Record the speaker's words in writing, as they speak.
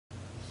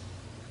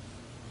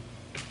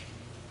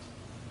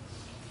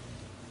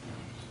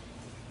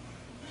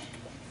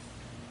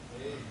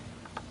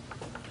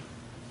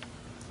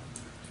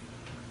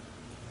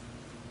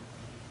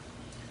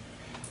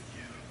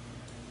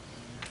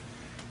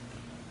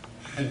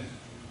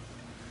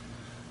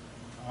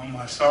All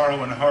my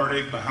sorrow and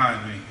heartache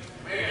behind me.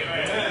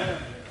 Amen.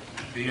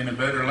 Be in a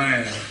better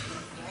land.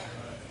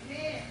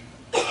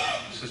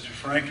 Sister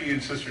Frankie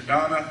and Sister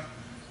Donna,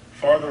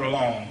 farther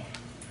along,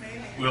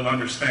 we'll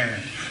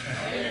understand.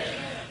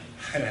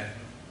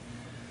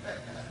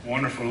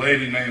 Wonderful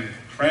lady named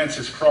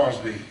Frances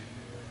Crosby.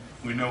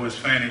 We know as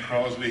Fanny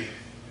Crosby.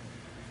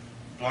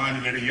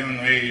 Blinded at a young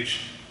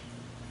age.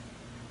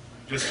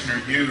 Just in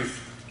her youth,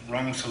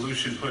 wrong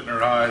solution put in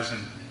her eyes,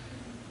 and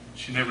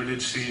she never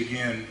did see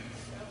again.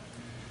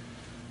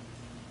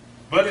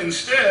 But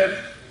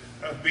instead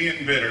of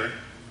being bitter,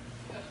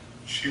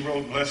 she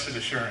wrote Blessed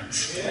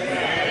Assurance.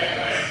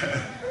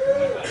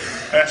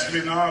 Pass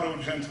me not, O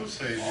gentle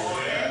Savior.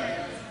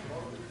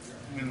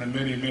 And the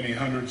many, many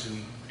hundreds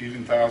and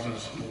even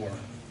thousands more.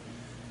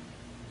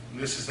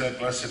 This is that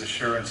blessed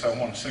assurance I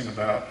want to sing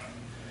about.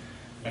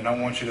 And I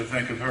want you to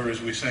think of her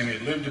as we sing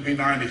it. Lived to be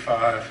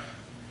 95.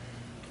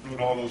 Wrote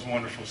all those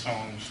wonderful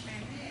songs.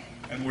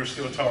 And we're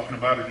still talking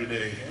about her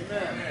today.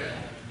 Amen.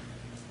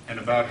 And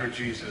about her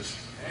Jesus.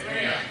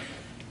 Amen.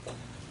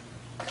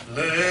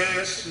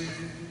 Blessed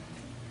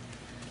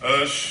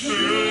assurance,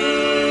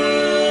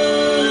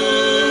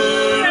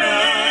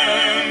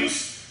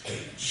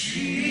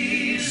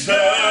 Jesus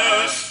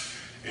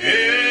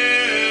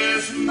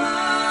is mine.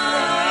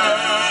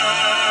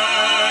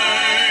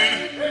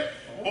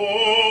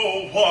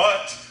 Oh,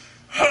 what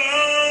a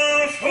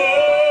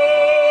foretaste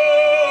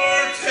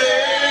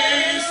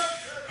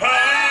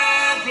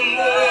of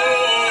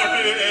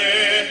glory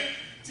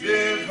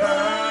divine,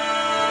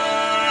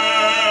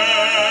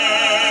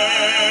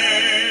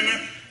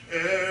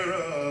 heir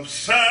of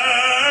salvation,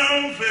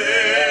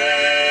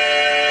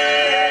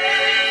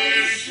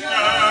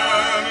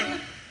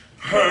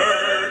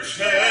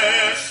 purchased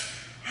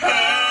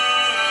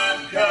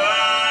of God,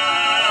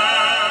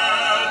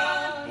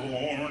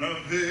 born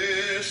of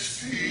His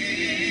Spirit,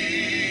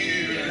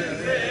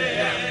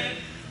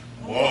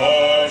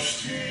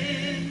 washed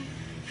in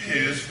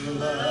His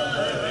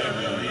blood.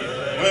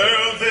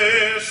 Well,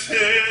 this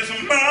is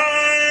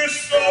my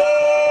story.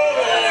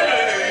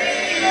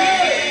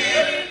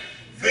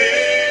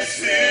 This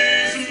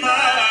is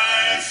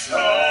my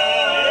song,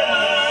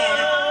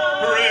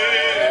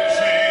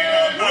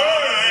 praising my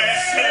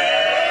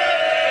Savior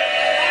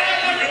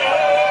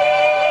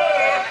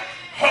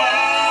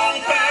all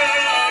the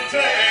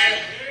day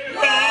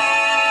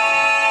long.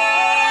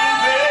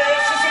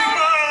 This is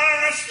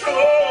my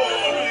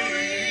story.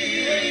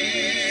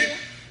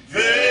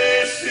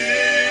 This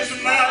is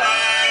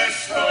my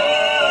song,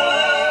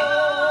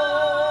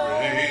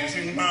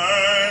 praising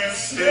my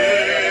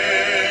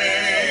Savior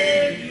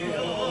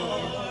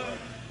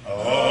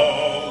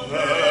all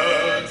the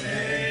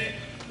day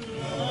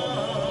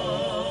long.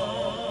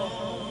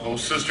 Oh,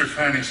 Sister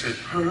Fanny said,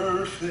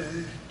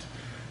 perfect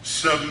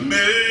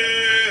submission,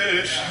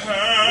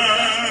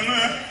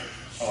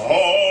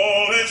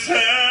 all is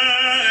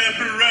at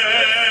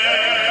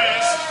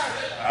rest.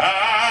 I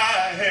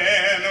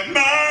and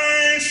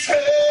my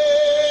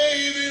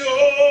Savior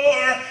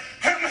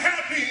am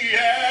happy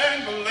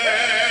and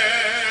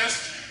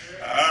blessed.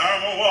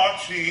 I'm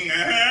watching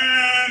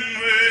and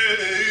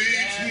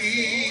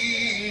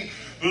waiting,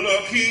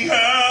 looking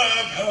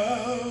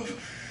above.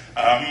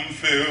 I'm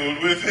filled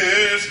with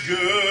His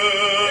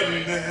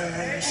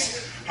goodness.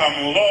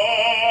 I'm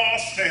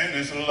lost in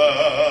His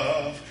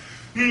love.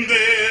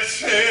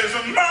 This is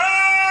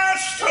my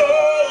story.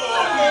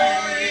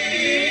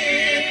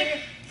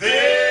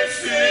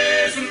 This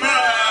is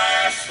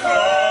my song,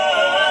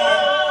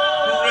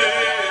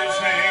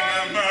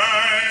 praising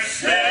my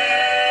Savior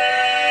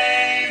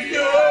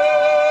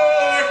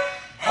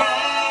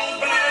all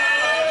the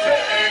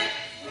day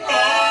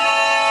long.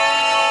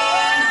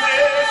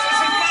 This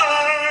is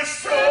my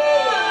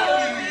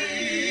story.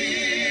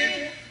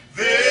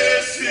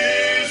 This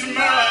is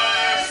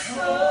my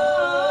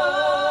song,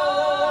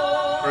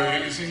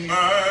 praising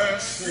my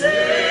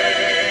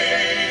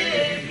Savior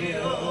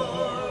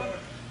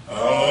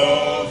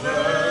all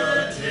the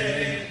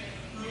day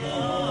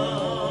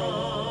long.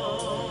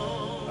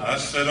 I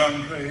said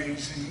I'm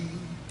praising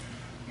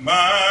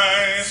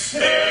my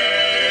Savior.